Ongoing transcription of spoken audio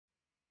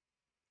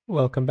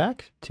Welcome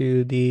back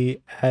to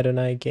the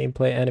Adonai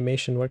gameplay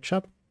animation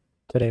workshop.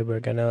 Today we're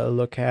gonna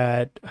look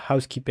at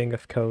housekeeping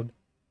of code.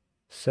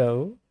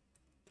 So,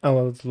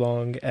 as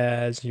long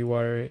as you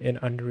are in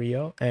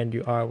Unreal and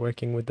you are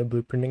working with the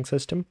blueprinting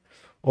system,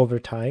 over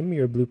time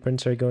your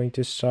blueprints are going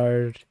to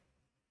start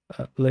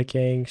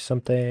looking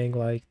something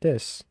like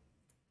this,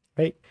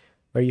 right?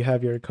 Where you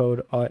have your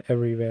code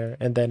everywhere,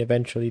 and then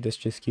eventually this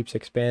just keeps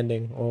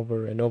expanding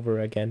over and over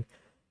again,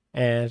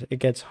 and it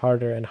gets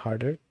harder and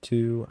harder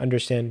to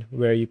understand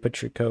where you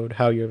put your code,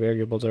 how your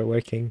variables are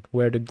working,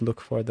 where to look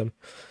for them.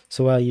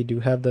 So while you do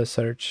have the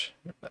search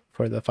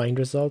for the find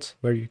results,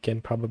 where you can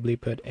probably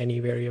put any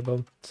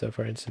variable. So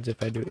for instance,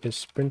 if I do is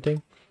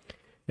sprinting,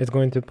 it's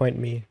going to point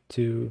me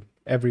to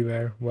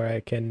everywhere where I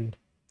can,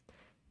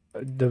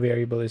 the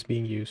variable is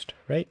being used,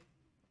 right?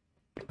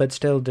 But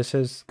still, this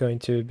is going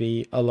to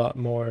be a lot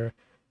more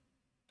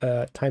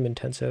time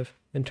intensive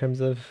in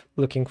terms of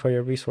looking for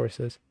your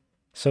resources.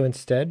 So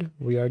instead,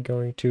 we are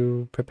going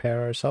to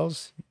prepare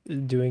ourselves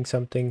doing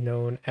something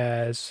known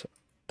as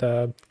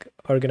the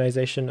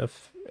organization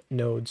of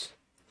nodes.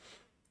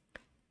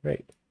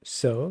 Right.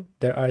 So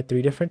there are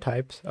three different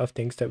types of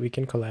things that we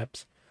can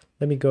collapse.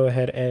 Let me go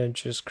ahead and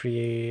just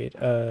create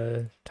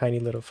a tiny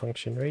little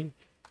function, right?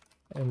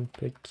 And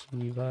put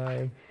key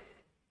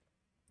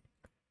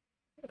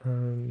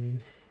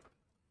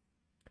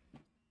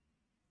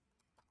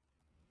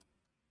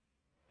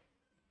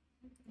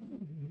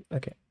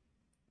okay.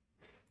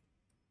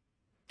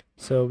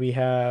 So we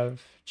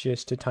have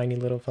just a tiny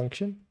little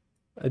function.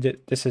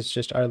 This is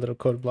just our little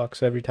code block.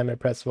 So every time I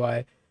press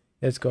Y,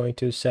 it's going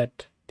to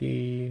set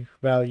the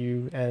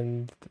value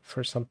and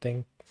for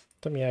something.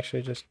 Let me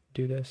actually just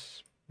do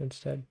this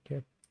instead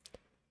here.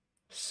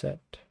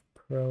 Set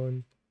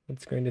prone.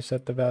 It's going to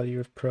set the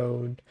value of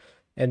prone.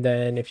 And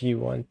then if you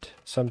want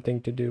something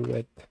to do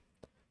with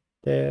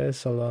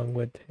this along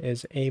with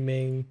is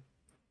aiming,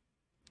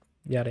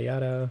 yada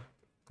yada,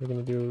 we're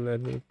going to do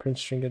a print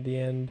string at the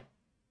end.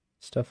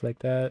 Stuff like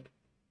that.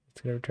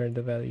 It's going to return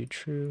the value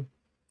true.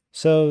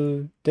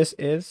 So this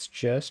is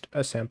just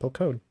a sample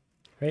code,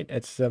 right?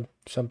 It's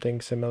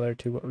something similar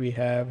to what we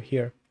have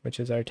here, which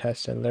is our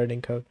test and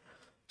learning code.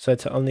 So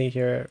it's only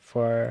here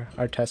for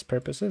our test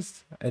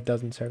purposes. It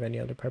doesn't serve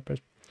any other purpose.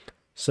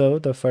 So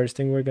the first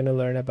thing we're going to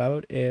learn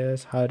about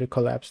is how to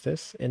collapse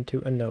this into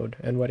a node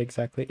and what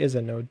exactly is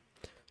a node.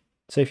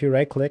 So if you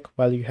right click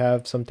while you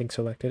have something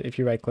selected, if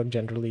you right click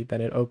generally, then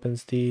it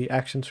opens the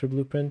actions for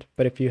blueprint.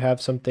 But if you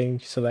have something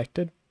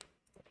selected,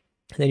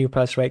 then you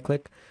press right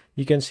click,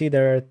 you can see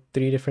there are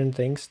three different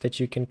things that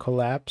you can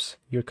collapse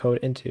your code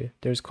into.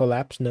 There's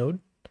collapse node,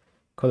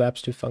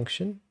 collapse to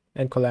function,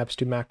 and collapse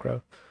to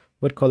macro.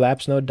 What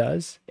collapse node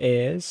does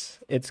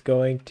is it's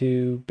going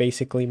to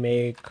basically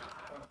make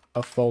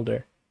a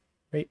folder,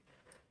 right?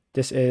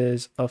 This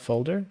is a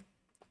folder.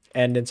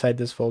 And inside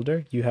this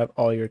folder, you have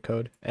all your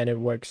code, and it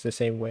works the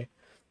same way.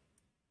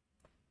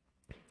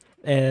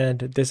 And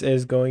this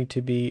is going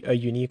to be a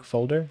unique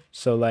folder.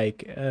 So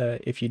like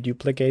if you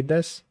duplicate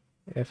this,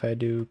 if I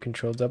do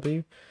Control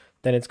W,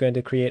 then it's going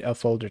to create a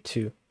folder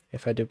 2.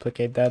 If I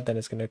duplicate that, then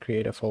it's going to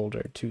create a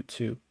folder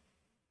 2.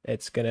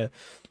 It's going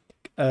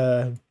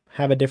to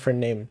have a different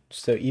name.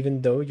 So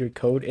even though your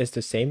code is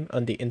the same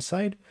on the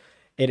inside,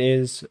 it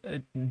is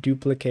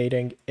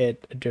duplicating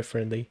it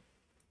differently.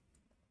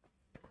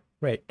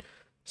 Right.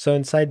 So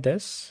inside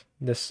this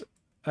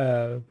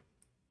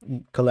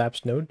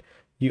collapse node,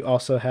 you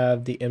also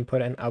have the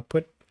input and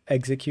output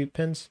execute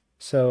pins.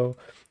 So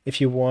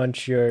if you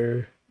want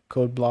your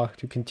code block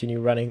to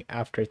continue running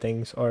after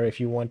things, or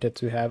if you want it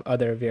to have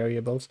other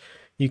variables,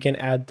 you can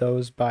add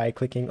those by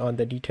clicking on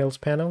the details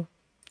panel.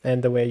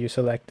 And the way you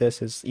select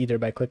this is either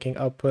by clicking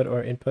output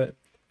or input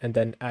and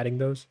then adding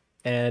those.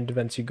 And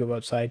once you go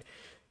outside,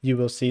 you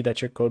will see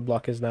that your code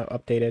block is now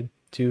updated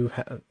to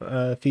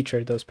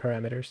feature those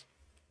parameters,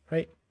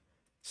 right?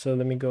 So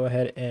let me go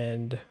ahead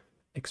and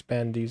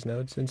expand these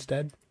nodes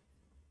instead.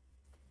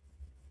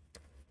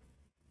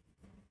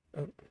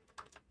 Oh,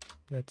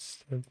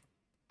 that's the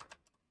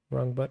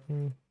wrong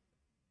button.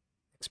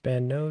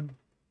 Expand node.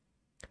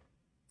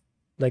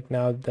 Like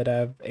now that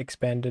I've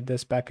expanded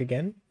this back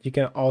again, you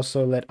can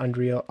also let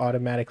Unreal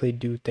automatically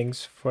do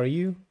things for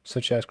you,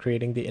 such as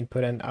creating the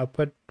input and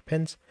output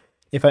pins.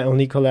 If I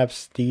only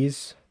collapse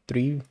these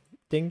three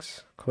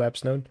things,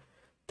 collapse node,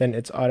 then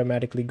it's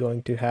automatically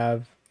going to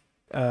have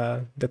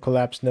the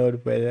collapse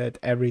node with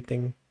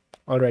everything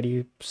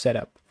already set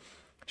up.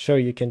 Sure,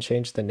 you can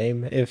change the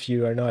name if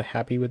you are not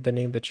happy with the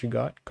name that you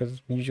got,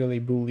 because usually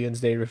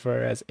booleans they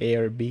refer as A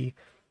or B.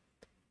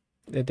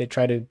 They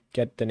try to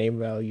get the name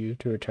value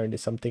to return to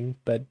something,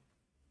 but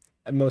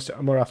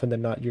more often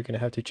than not, you're going to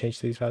have to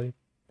change these values.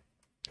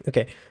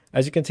 Okay,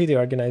 as you can see, the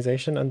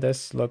organization on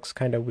this looks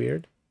kind of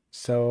weird.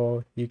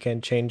 So you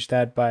can change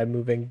that by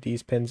moving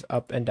these pins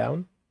up and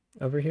down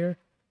over here.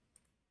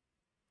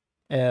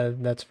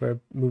 And that's for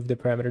move the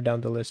parameter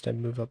down the list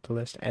and move up the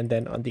list. And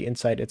then on the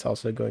inside, it's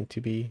also going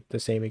to be the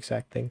same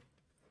exact thing.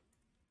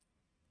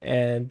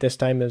 And this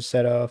time,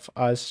 instead of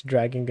us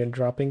dragging and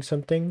dropping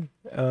something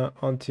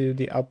onto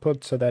the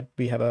output so that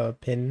we have a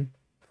pin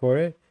for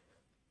it,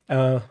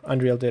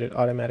 Unreal did it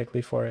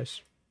automatically for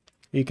us.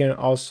 You can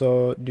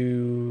also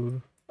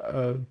do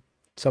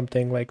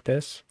something like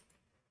this.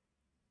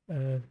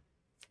 Let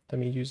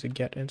me use a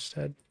get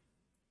instead,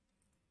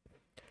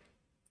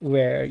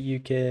 where you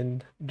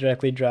can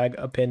directly drag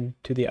a pin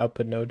to the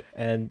output node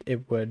and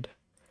it would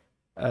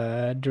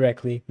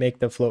directly make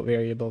the float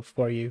variable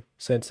for you.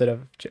 So instead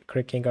of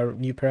clicking our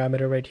new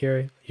parameter right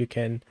here, you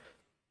can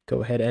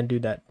go ahead and do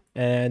that.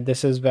 And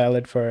this is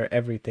valid for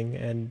everything,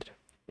 and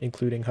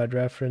including HUD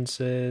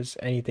references,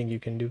 anything you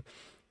can do.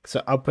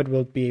 So output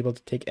will be able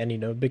to take any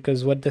node,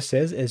 because what this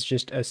is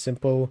just a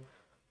simple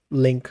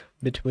link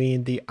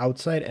between the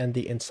outside and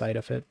the inside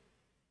of it.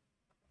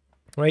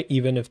 Right?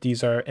 Even if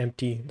these are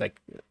empty,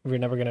 like we're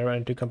never going to run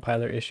into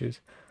compiler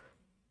issues.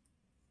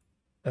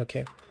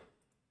 Okay.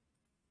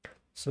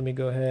 So let me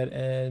go ahead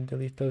and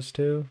delete those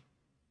two.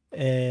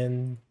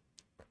 And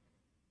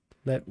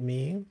let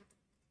me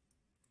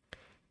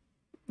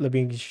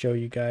show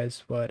you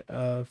guys what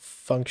a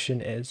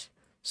function is.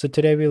 So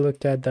today we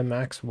looked at the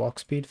max walk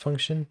speed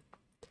function.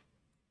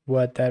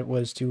 What that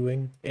was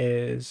doing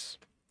is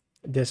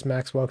this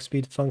max walk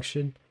speed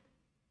function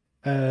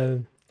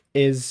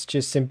is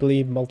just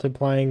simply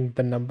multiplying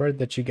the number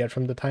that you get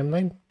from the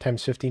timeline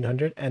times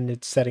 1500, and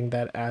it's setting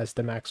that as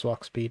the max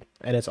walk speed,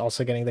 and it's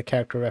also getting the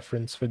character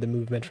reference for the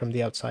movement from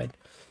the outside.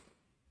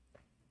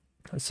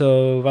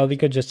 So while we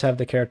could just have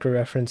the character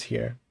reference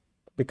here,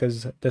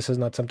 because this is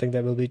not something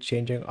that will be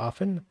changing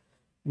often,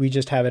 we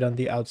just have it on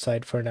the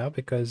outside for now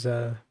because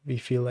we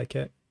feel like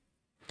it.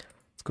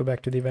 Let's go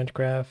back to the event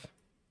graph.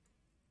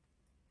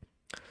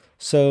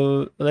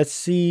 So let's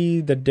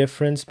see the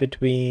difference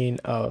between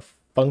a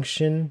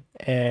function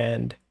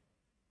and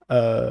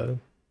a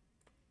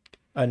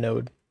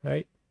node,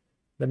 right?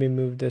 Let me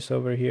move this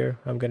over here.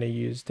 I'm going to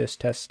use this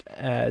test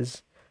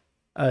as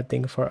a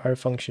thing for our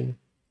function.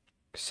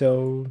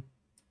 So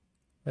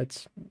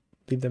let's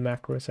leave the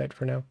macro aside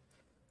for now.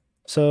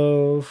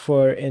 So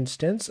for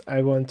instance,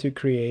 I want to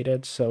create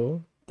it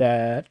so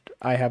that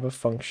I have a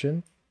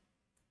function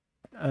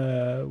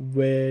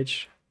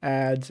which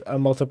adds a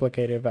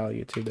multiplicative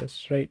value to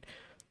this, right?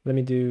 Let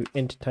me do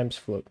int times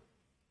float.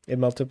 It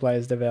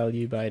multiplies the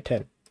value by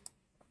 10.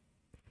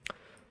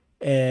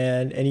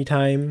 And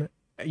anytime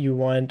you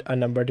want a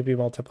number to be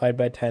multiplied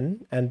by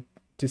 10 and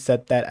to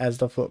set that as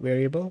the float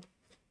variable,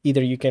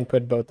 either you can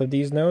put both of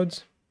these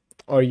nodes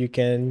or you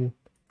can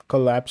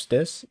collapse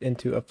this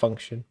into a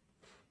function,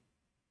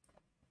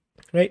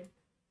 right?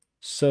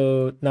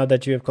 So now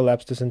that you have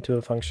collapsed this into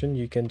a function,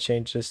 you can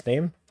change this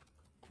name,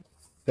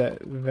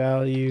 that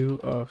value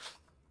of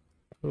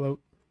float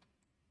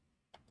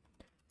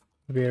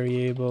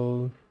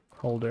variable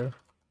holder,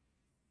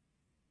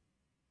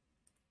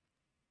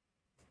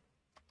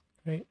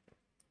 right?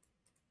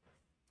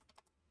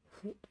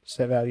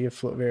 Set value of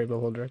float variable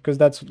holder, because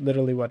that's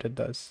literally what it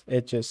does.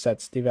 It just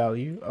sets the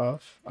value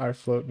of our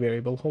float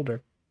variable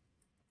holder,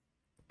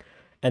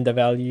 and the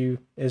value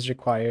is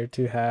required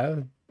to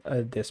have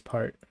this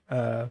part,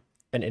 an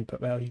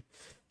input value.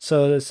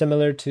 So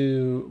similar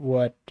to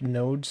what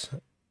nodes,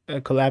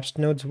 collapsed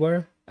nodes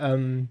were,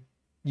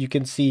 you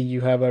can see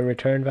you have a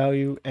return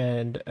value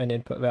and an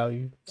input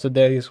value. So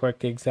these work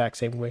the exact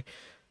same way,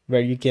 where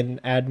you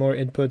can add more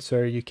inputs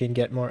or you can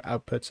get more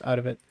outputs out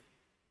of it.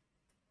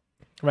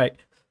 Right.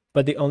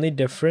 But the only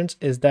difference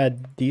is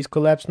that these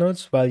collapse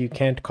nodes, while you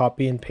can't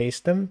copy and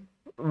paste them,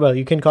 well,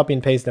 you can copy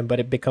and paste them, but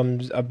it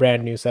becomes a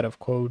brand new set of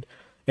code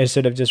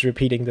instead of just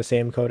repeating the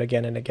same code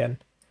again and again.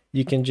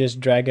 You can just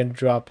drag and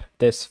drop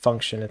this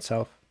function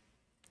itself.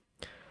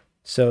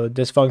 So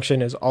this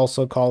function is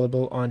also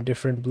callable on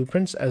different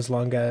blueprints as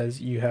long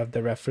as you have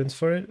the reference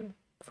for it.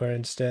 For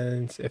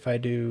instance, if I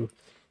do,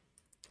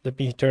 let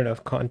me turn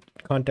off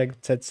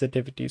context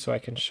sensitivity so I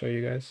can show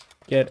you guys.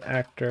 Get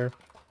actor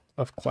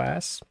of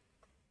class,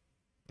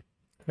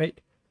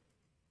 right?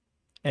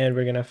 And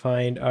we're gonna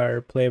find our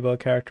playable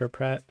character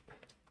Pratt.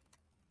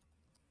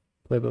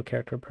 Playable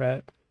character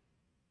Pratt.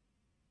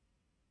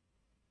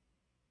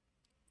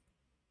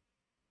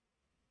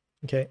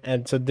 Okay,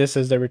 and so this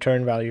is the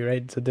return value,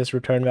 right? So this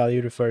return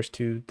value refers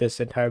to this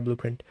entire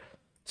blueprint.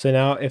 So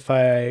now if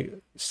I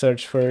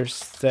search for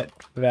set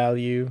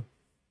value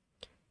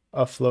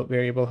of float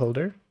variable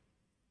holder,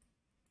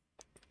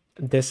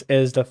 this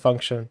is the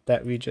function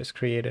that we just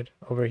created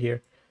over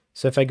here.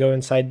 So if I go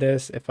inside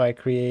this, if I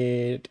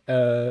create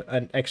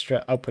an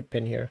extra output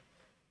pin here,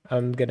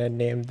 I'm gonna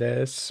name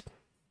this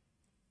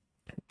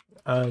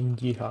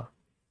Yeehaw.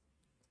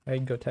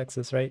 Right, go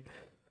Texas, right?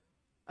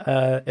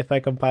 If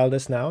I compile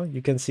this now,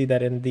 you can see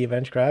that in the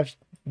event graph,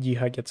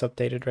 Yeehaw gets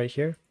updated right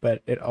here,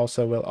 but it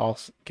also will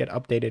also get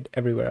updated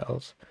everywhere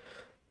else.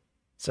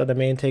 So the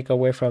main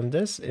takeaway from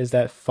this is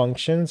that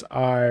functions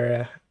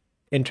are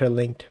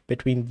interlinked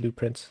between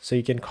blueprints. So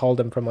you can call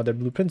them from other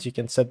blueprints, you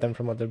can set them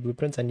from other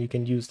blueprints, and you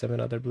can use them in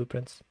other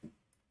blueprints.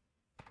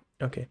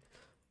 Okay.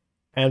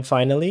 And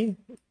finally,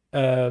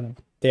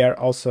 they are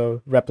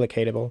also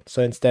replicatable.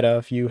 So instead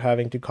of you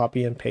having to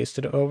copy and paste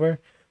it over,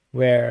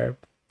 where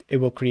it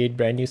will create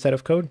brand new set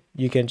of code,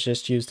 you can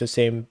just use the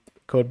same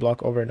code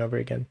block over and over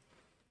again.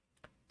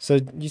 So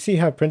you see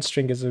how print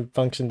string is a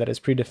function that is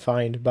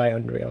predefined by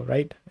Unreal,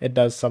 right? It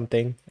does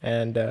something,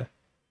 and it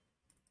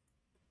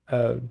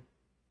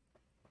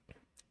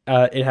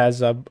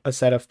has a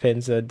set of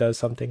pins that does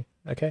something.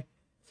 Okay.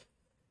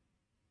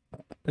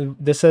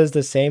 This is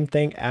the same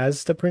thing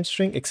as the print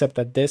string, except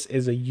that this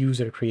is a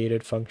user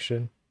created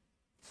function.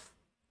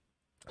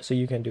 So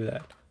you can do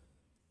that.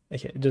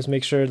 Okay, just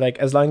make sure, like,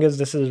 as long as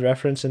this is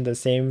referenced in the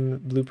same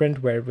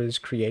blueprint where it was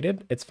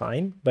created, it's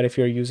fine. But if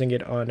you're using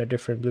it on a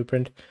different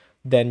blueprint,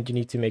 then you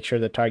need to make sure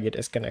the target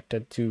is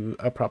connected to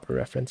a proper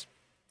reference.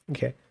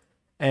 Okay,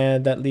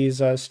 and that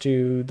leads us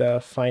to the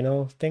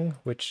final thing,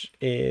 which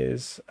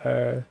is,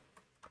 let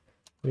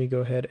me go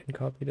ahead and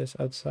copy this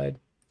outside.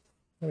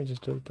 Let me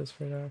just delete this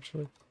for now,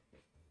 actually.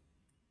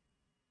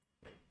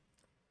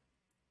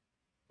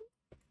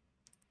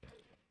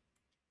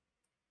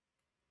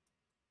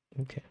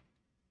 Okay.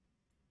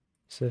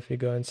 So if you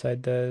go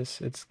inside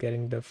this, it's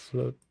getting the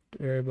float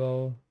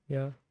variable.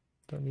 Yeah,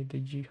 don't need the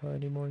GHA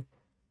anymore.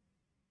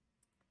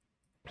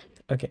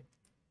 Okay.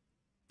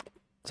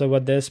 So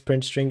what this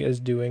print string is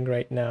doing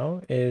right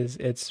now is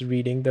it's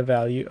reading the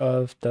value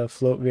of the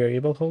float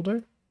variable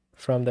holder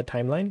from the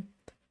timeline,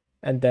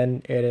 and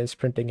then it is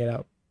printing it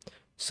out.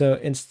 So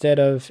instead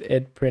of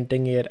it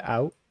printing it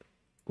out,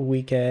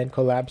 we can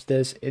collapse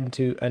this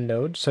into a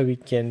node so we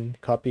can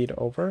copy it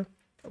over.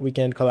 We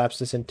can collapse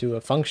this into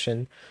a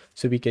function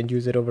so we can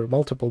use it over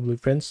multiple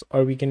blueprints,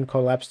 or we can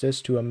collapse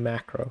this to a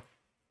macro.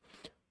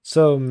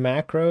 So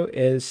macro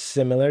is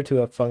similar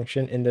to a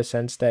function in the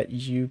sense that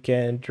you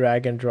can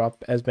drag and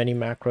drop as many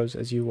macros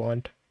as you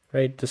want,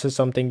 right? This is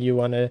something you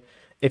want to,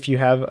 if you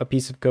have a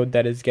piece of code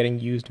that is getting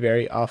used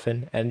very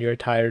often and you're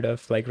tired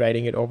of like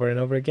writing it over and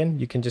over again,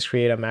 you can just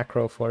create a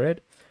macro for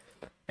it.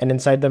 And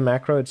inside the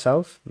macro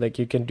itself, like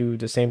you can do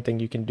the same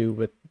thing you can do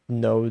with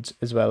nodes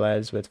as well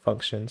as with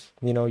functions.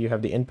 You know, you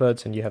have the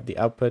inputs and you have the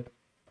output.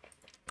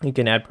 You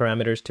can add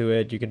parameters to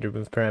it. You can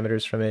remove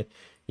parameters from it.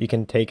 You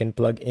can take and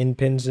plug in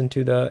pins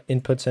into the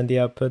inputs and the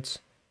outputs.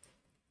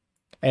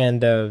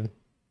 And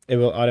it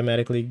will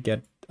automatically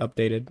get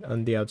updated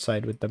on the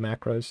outside with the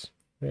macros,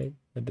 right?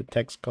 With the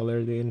text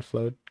color, the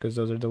infloat, because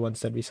those are the ones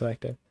that we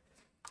selected.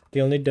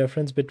 The only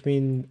difference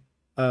between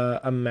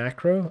a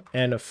macro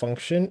and a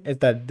function is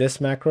that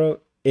this macro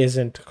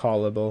isn't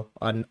callable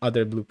on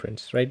other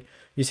blueprints, right?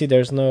 You see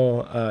there's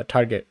no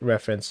target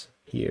reference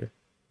here,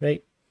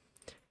 right?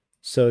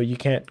 So you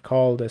can't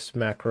call this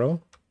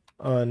macro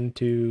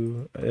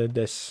onto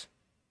this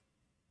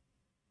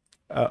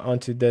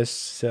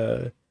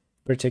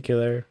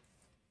particular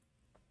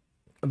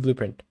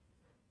blueprint.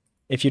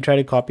 If you try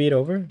to copy it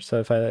over, so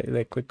if I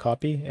like click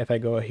copy, if I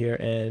go here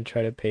and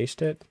try to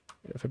paste it,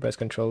 if I press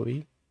Control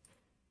V,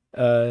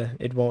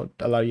 it won't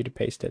allow you to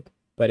paste it.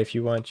 But if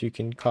you want, you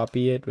can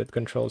copy it with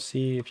Control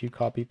C. If you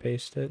copy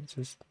paste it,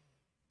 just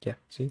yeah,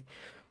 see,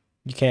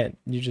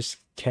 you just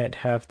can't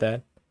have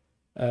that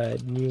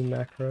new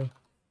macro.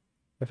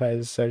 If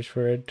I search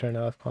for it, turn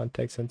off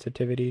context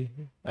sensitivity,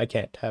 I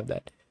can't have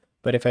that.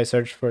 But if I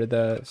search for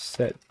the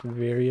set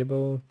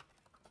variable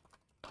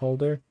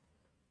holder,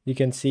 you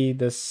can see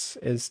this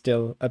is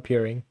still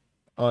appearing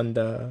on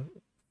the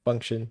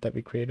function that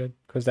we created,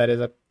 because that is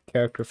a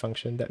character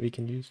function that we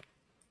can use.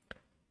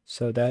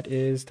 So that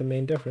is the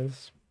main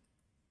difference.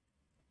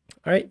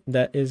 All right,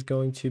 that is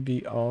going to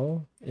be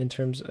all in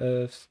terms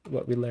of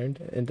what we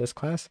learned in this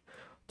class.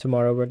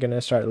 Tomorrow we're going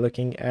to start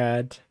looking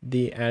at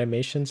the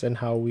animations and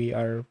how we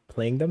are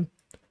playing them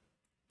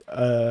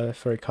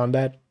for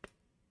combat,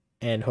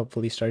 and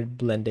hopefully start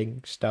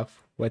blending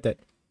stuff with it.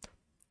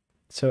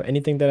 So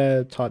anything that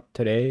I taught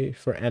today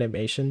for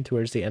animation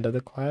towards the end of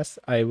the class,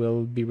 I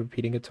will be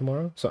repeating it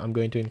tomorrow. So I'm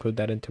going to include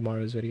that in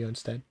tomorrow's video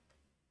instead.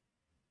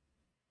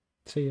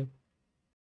 See you.